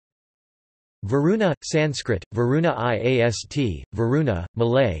Varuna, Sanskrit, Varuna Iast, Varuna,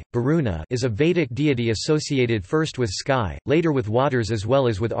 Malay, Varuna is a Vedic deity associated first with sky, later with waters as well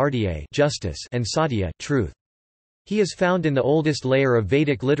as with Ardiya justice and Satya truth. He is found in the oldest layer of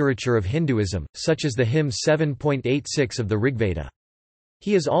Vedic literature of Hinduism, such as the hymn 7.86 of the Rigveda.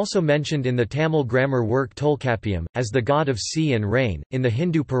 He is also mentioned in the Tamil grammar work Tolkappiyam, as the god of sea and rain. In the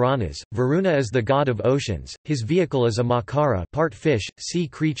Hindu Puranas, Varuna is the god of oceans, his vehicle is a makara part fish, sea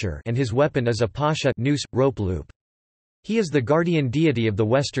creature, and his weapon is a pasha noose, rope loop. He is the guardian deity of the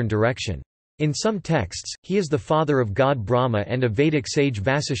western direction. In some texts, he is the father of god Brahma and of Vedic sage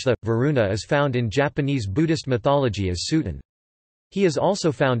Vasishtha. Varuna is found in Japanese Buddhist mythology as Sutan. He is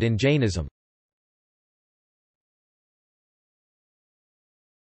also found in Jainism.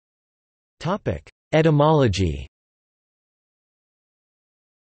 Etymology.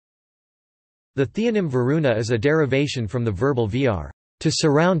 The theonym Varuna is a derivation from the verbal vir, to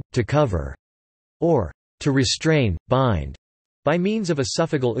surround, to cover, or to restrain, bind, by means of a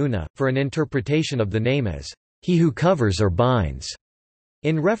suffigal una, for an interpretation of the name as he who covers or binds,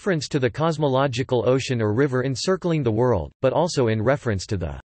 in reference to the cosmological ocean or river encircling the world, but also in reference to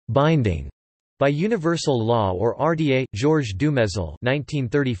the binding by universal law or RDA. Georges Dumézil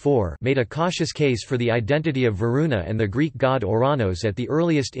 (1934) made a cautious case for the identity of Varuna and the Greek god Ouranos at the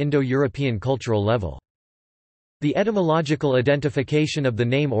earliest Indo-European cultural level. The etymological identification of the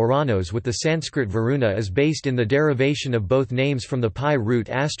name Ouranos with the Sanskrit Varuna is based in the derivation of both names from the Pi root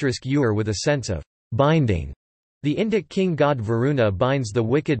 *ur with a sense of binding. The Indic king god Varuna binds the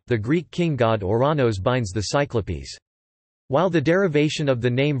wicked, the Greek king god Ouranos binds the Cyclopes. While the derivation of the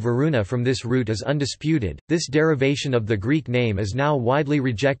name Varuna from this root is undisputed, this derivation of the Greek name is now widely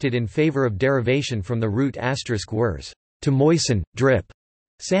rejected in favor of derivation from the root *wers, to moisten, drip,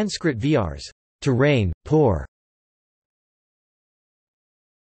 Sanskrit vrs, to rain, pour.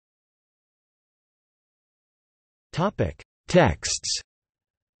 Texts.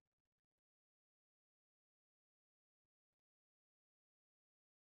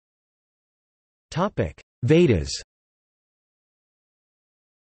 Vedas.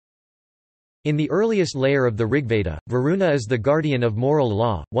 In the earliest layer of the Rigveda, Varuna is the guardian of moral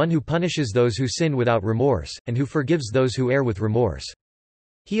law, one who punishes those who sin without remorse, and who forgives those who err with remorse.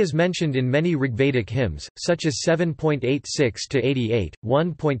 He is mentioned in many Rigvedic hymns, such as 7.86–88,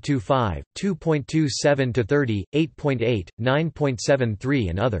 1.25, 2.27–30, 8.8, 9.73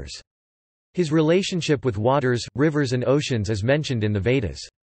 and others. His relationship with waters, rivers and oceans is mentioned in the Vedas.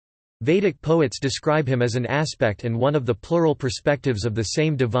 Vedic poets describe him as an aspect and one of the plural perspectives of the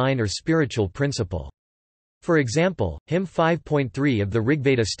same divine or spiritual principle. For example, hymn 5.3 of the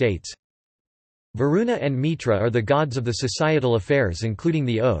Rigveda states, Varuna and Mitra are the gods of the societal affairs including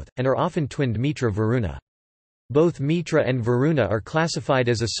the oath, and are often twinned Mitra Varuna. Both Mitra and Varuna are classified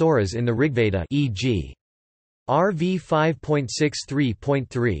as asuras in the Rigveda, e.g. RV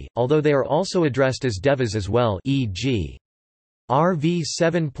 5.63.3, although they are also addressed as devas as well, e.g. RV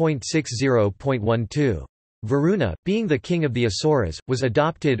 7.60.12. Varuna, being the king of the Asuras, was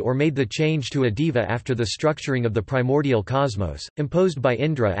adopted or made the change to a deva after the structuring of the primordial cosmos, imposed by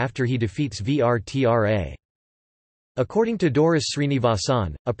Indra after he defeats Vrtra. According to Doris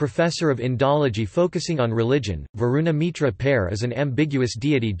Srinivasan, a professor of Indology focusing on religion, Varuna-Mitra pair is an ambiguous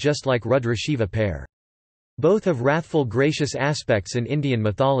deity just like Rudra-Shiva pair. Both have wrathful gracious aspects in Indian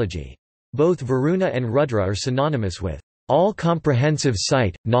mythology. Both Varuna and Rudra are synonymous with all-comprehensive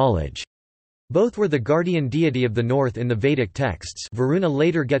sight, knowledge. Both were the guardian deity of the north in the Vedic texts. Varuna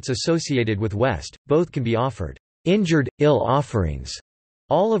later gets associated with west. Both can be offered injured, ill offerings,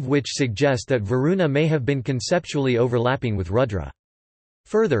 all of which suggest that Varuna may have been conceptually overlapping with Rudra.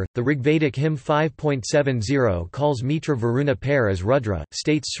 Further, the Rigvedic hymn 5.70 calls Mitra Varuna pair as Rudra,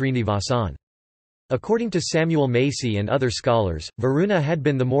 states Srinivasan. According to Samuel Macy and other scholars, Varuna had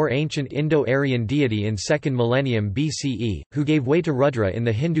been the more ancient Indo-Aryan deity in 2nd millennium BCE, who gave way to Rudra in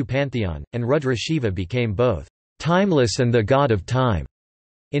the Hindu pantheon, and Rudra Shiva became both timeless and the god of time.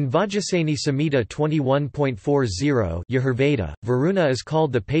 In Vajraseni Samhita 21.40 Yajurveda, Varuna is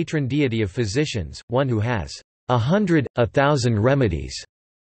called the patron deity of physicians, one who has 100, 1,000 remedies.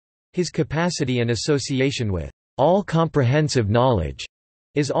 His capacity and association with all-comprehensive knowledge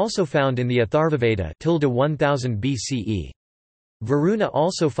is also found in the Atharvaveda 1000 BCE. Varuna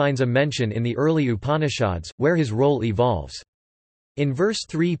also finds a mention in the early Upanishads, where his role evolves. In verse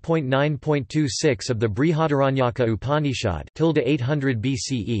 3.9.26 of the Brihadaranyaka Upanishad 800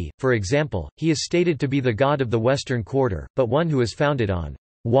 BCE, for example, he is stated to be the god of the western quarter, but one who is founded on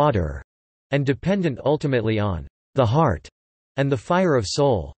water, and dependent ultimately on the heart, and the fire of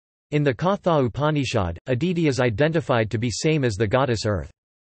soul. In the Katha Upanishad, Aditi is identified to be same as the goddess earth.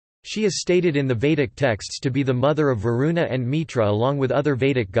 She is stated in the Vedic texts to be the mother of Varuna and Mitra along with other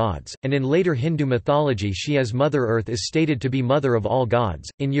Vedic gods, and in later Hindu mythology she as Mother Earth is stated to be mother of all gods.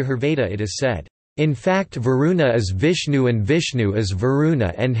 In Yajurveda it is said, "In fact Varuna is Vishnu and Vishnu is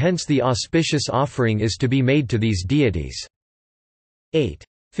Varuna, and hence the auspicious offering is to be made to these deities."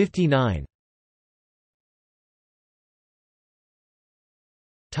 8:59.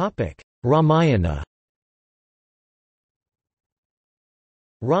 Ramayana.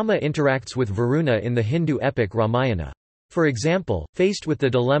 Rama interacts with Varuna in the Hindu epic Ramayana. For example, faced with the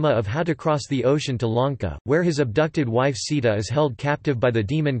dilemma of how to cross the ocean to Lanka, where his abducted wife Sita is held captive by the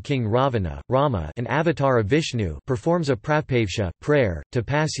demon king Ravana, Rama, an avatar of Vishnu, performs a prapavsha prayer,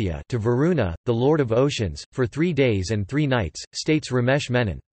 tapasya to Varuna, the lord of oceans, for 3 days and 3 nights, states Ramesh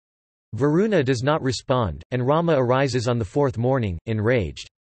Menon. Varuna does not respond, and Rama arises on the 4th morning, enraged.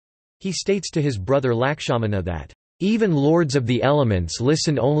 He states to his brother Lakshmana that, "Even lords of the elements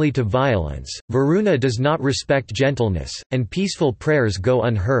listen only to violence, Varuna does not respect gentleness, and peaceful prayers go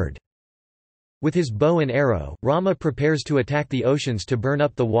unheard." With his bow and arrow, Rama prepares to attack the oceans to burn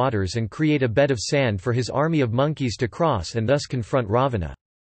up the waters and create a bed of sand for his army of monkeys to cross and thus confront Ravana.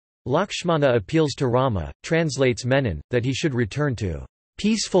 Lakshmana appeals to Rama, translates Menon, that he should return to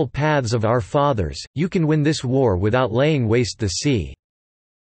peaceful paths of our fathers. You can win this war without laying waste the sea.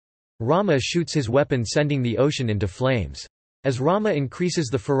 Rama shoots his weapon, sending the ocean into flames. As Rama increases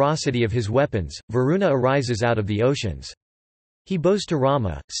the ferocity of his weapons, Varuna arises out of the oceans. He bows to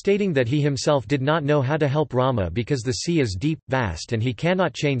Rama, stating that he himself did not know how to help Rama because the sea is deep, vast, and he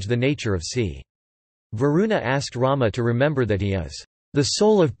cannot change the nature of sea. Varuna asked Rama to remember that he is the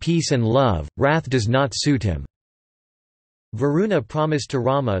soul of peace and love, wrath does not suit him. Varuna promised to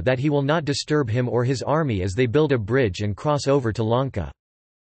Rama that he will not disturb him or his army as they build a bridge and cross over to Lanka.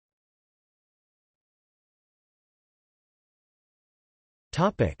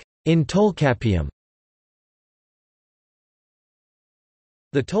 In Tolkappiyam.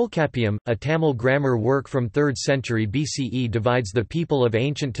 The Tolkappiyam, a Tamil grammar work from 3rd century BCE, divides the people of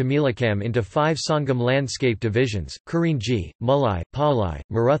ancient Tamilakam into 5 Sangam landscape divisions: Kurinji, Mullai, Palai,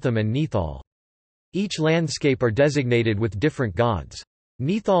 Marutham and Nithal. Each landscape are designated with different gods.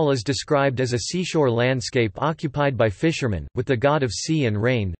 Nithal is described as a seashore landscape occupied by fishermen, with the god of sea and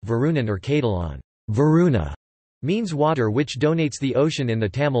rain, Varunan or Kadalan. Varuna means water, which donates the ocean in the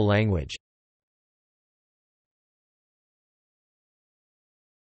Tamil language.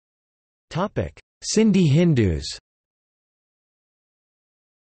 Sindhi Hindus.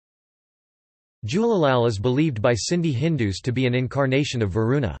 Jhulalal is believed by Sindhi Hindus to be an incarnation of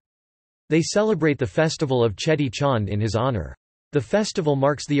Varuna. They celebrate the festival of Cheti Chand in his honour. The festival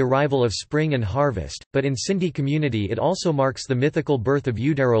marks the arrival of spring and harvest, but in Sindhi community it also marks the mythical birth of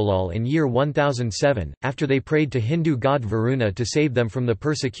Udarolal in year 1007, after they prayed to Hindu god Varuna to save them from the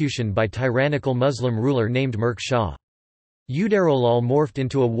persecution by tyrannical Muslim ruler named Mirk Shah. Udarolal morphed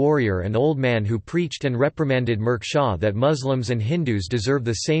into a warrior and old man who preached and reprimanded Mirk Shah that Muslims and Hindus deserve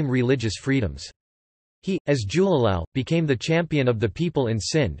the same religious freedoms. He, as Jhulalal, became the champion of the people in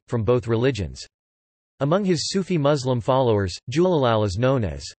Sindh, from both religions. Among his Sufi Muslim followers, Jhulalal is known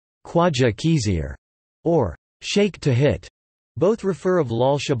as Khwaja Khizir or Sheikh Tahit. Both refer of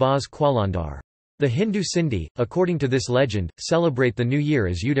Lal Shahbaz Qalandar. The Hindu Sindhi, according to this legend, celebrate the new year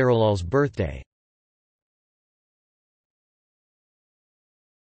as Udarolal's birthday.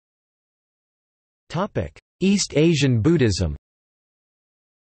 East Asian Buddhism.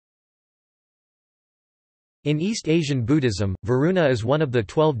 In East Asian Buddhism, Varuna is one of the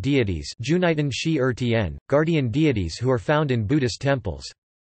 12 deities guardian deities who are found in Buddhist temples.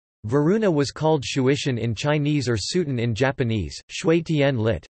 Varuna was called Shuishan in Chinese or Sutan in Japanese, Shui Tian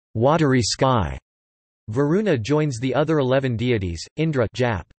lit. Watery sky. Varuna joins the other 11 deities, Indra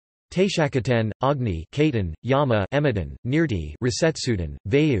Jap, Taishakatan, Agni Katan, Yama Emadan, Nirti Resetsudan,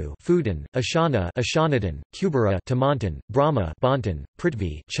 Vayu Fudan, Ashana Ashanadan, Kubera Tamantan, Brahma Bantan,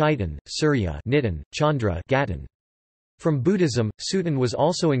 Prithvi Chaitan, Surya Nitan, Chandra Gatan. From Buddhism, Sutan was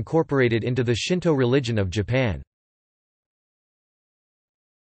also incorporated into the Shinto religion of Japan.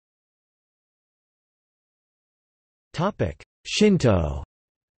 Shinto.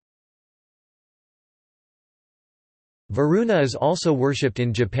 Varuna is also worshipped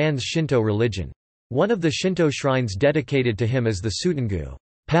in Japan's Shinto religion. One of the Shinto shrines dedicated to him is the Sutengu,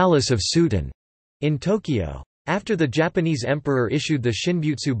 Palace of Sutan, in Tokyo. After the Japanese emperor issued the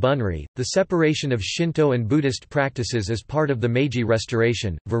Shinbutsu Bunri, the separation of Shinto and Buddhist practices as part of the Meiji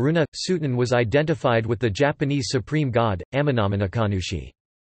Restoration, Varuna, Sutan was identified with the Japanese supreme god, Amanamanakannushi.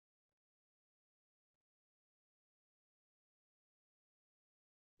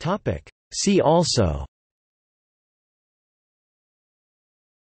 See also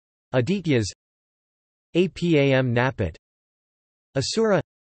Adityas, Apam Napat, Asura,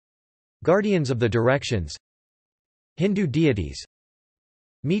 guardians of the directions, Hindu deities,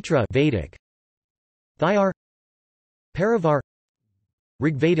 Mitra Vedic, Thyar, Parivar,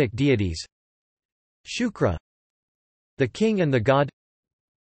 Rigvedic deities, Shukra, the king and the god,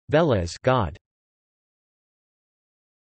 Velas god.